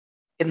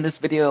In this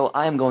video,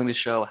 I am going to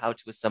show how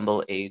to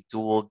assemble a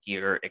dual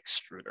gear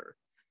extruder.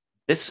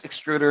 This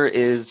extruder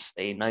is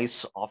a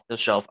nice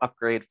off-the-shelf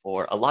upgrade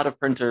for a lot of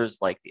printers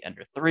like the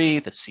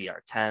Ender3, the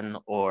CR-10,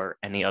 or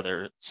any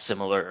other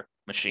similar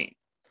machine.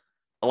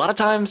 A lot of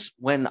times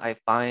when I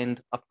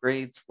find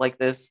upgrades like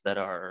this that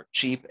are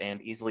cheap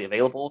and easily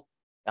available,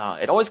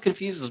 it always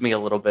confuses me a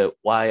little bit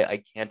why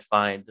I can't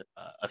find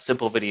a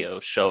simple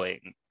video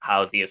showing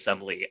how the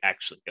assembly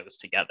actually goes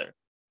together.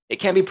 It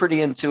can be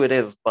pretty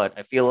intuitive, but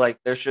I feel like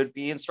there should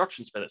be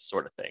instructions for this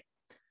sort of thing.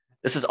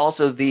 This is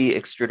also the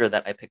extruder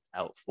that I picked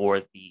out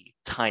for the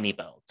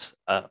Tinybelt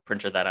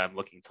printer that I'm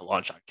looking to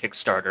launch on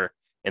Kickstarter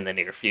in the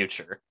near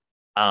future.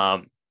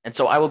 And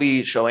so I will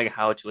be showing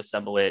how to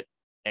assemble it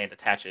and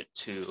attach it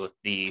to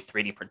the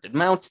 3D printed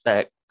mount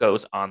that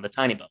goes on the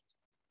Tinybelt.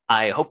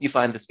 I hope you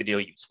find this video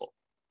useful.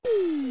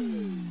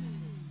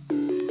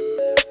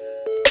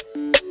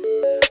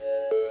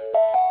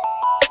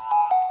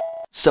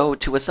 So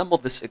to assemble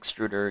this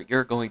extruder,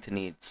 you're going to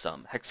need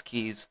some hex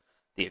keys,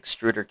 the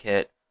extruder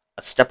kit,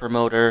 a stepper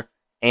motor,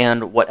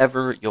 and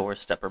whatever your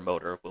stepper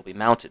motor will be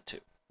mounted to.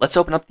 Let's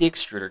open up the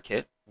extruder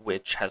kit,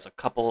 which has a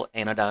couple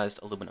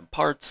anodized aluminum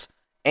parts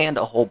and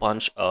a whole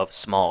bunch of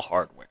small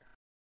hardware.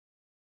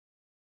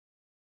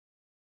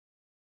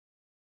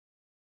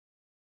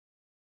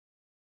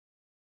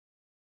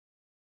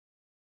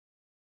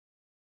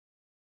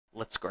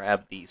 Let's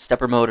grab the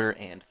stepper motor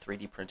and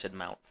 3D printed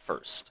mount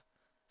first.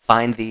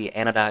 Find the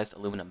anodized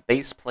aluminum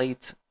base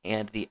plate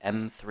and the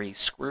M3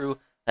 screw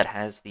that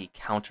has the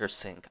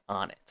countersink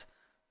on it.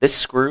 This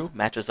screw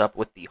matches up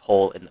with the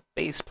hole in the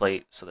base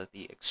plate so that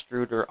the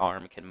extruder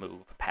arm can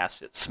move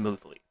past it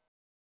smoothly.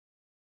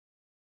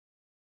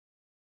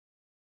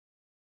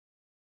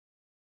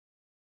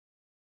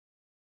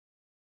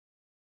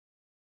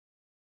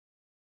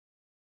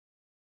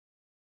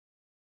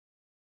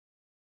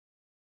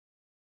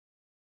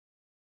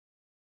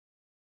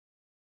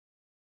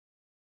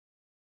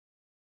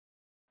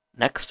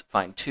 Next,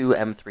 find two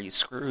M3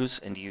 screws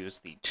and use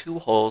the two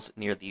holes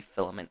near the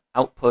filament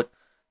output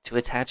to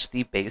attach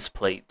the base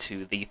plate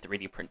to the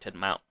 3D printed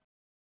mount.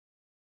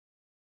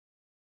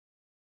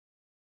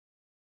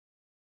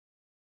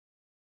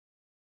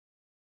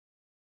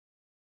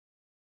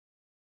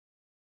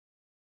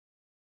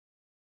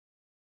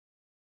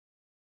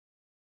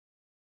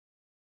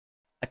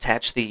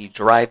 Attach the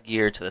drive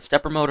gear to the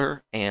stepper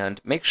motor and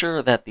make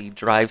sure that the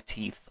drive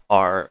teeth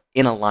are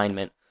in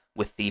alignment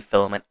with the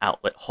filament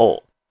outlet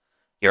hole.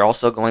 You're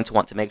also going to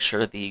want to make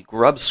sure the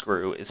grub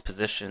screw is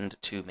positioned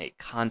to make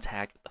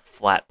contact with the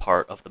flat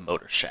part of the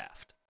motor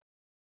shaft.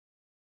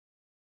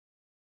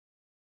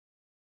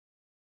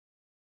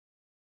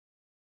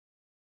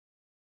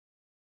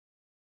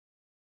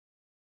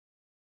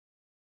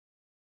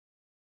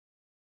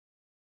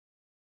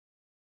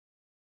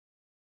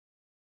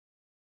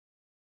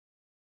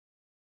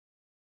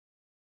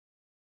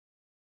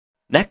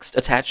 Next,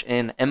 attach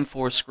an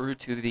M4 screw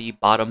to the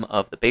bottom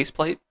of the base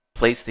plate.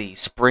 Place the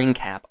spring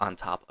cap on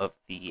top of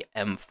the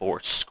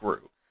M4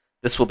 screw.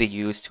 This will be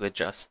used to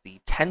adjust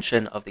the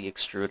tension of the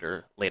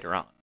extruder later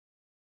on.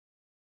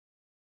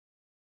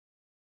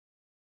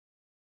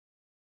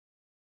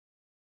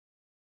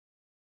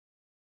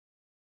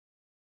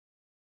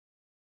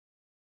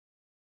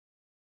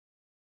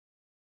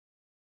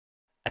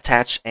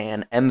 Attach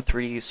an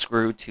M3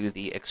 screw to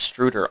the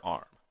extruder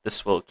arm.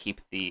 This will keep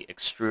the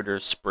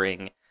extruder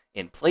spring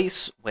in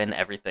place when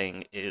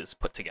everything is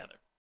put together.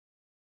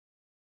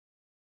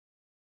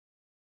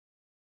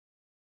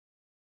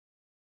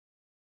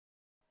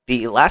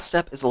 The last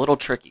step is a little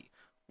tricky.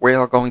 We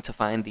are going to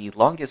find the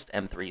longest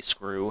M3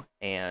 screw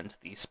and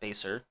the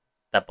spacer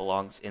that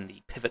belongs in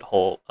the pivot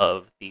hole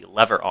of the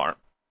lever arm.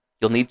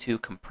 You'll need to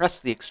compress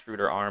the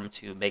extruder arm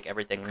to make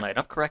everything line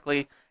up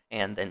correctly,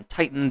 and then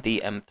tighten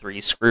the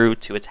M3 screw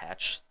to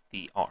attach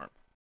the arm.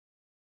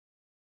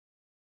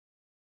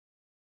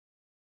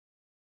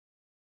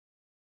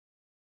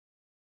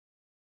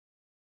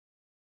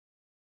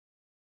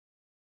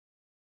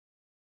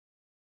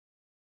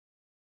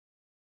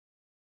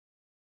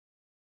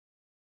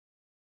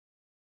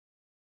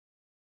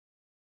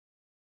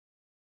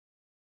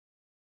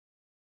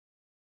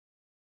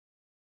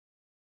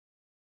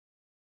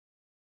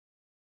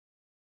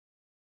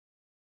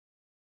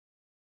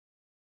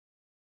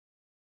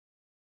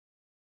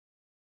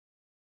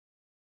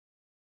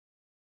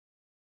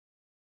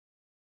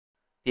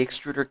 The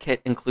extruder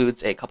kit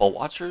includes a couple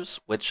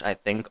washers, which I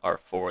think are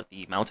for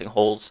the mounting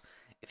holes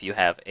if you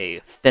have a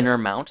thinner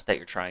mount that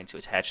you're trying to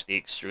attach the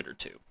extruder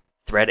to.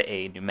 Thread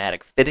a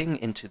pneumatic fitting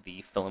into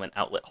the filament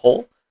outlet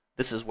hole.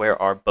 This is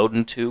where our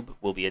Bowden tube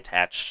will be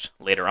attached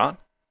later on.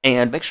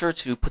 And make sure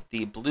to put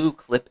the blue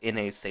clip in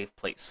a safe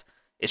place.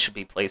 It should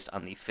be placed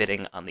on the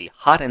fitting on the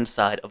hot end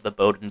side of the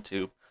Bowden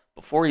tube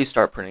before you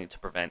start printing to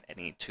prevent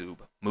any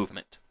tube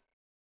movement.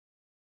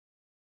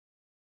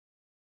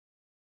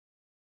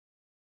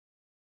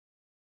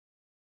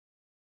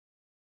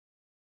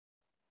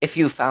 If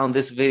you found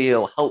this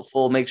video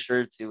helpful, make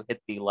sure to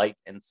hit the like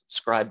and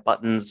subscribe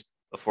buttons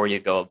before you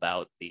go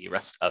about the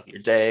rest of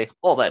your day.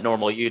 All that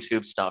normal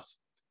YouTube stuff.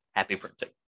 Happy printing.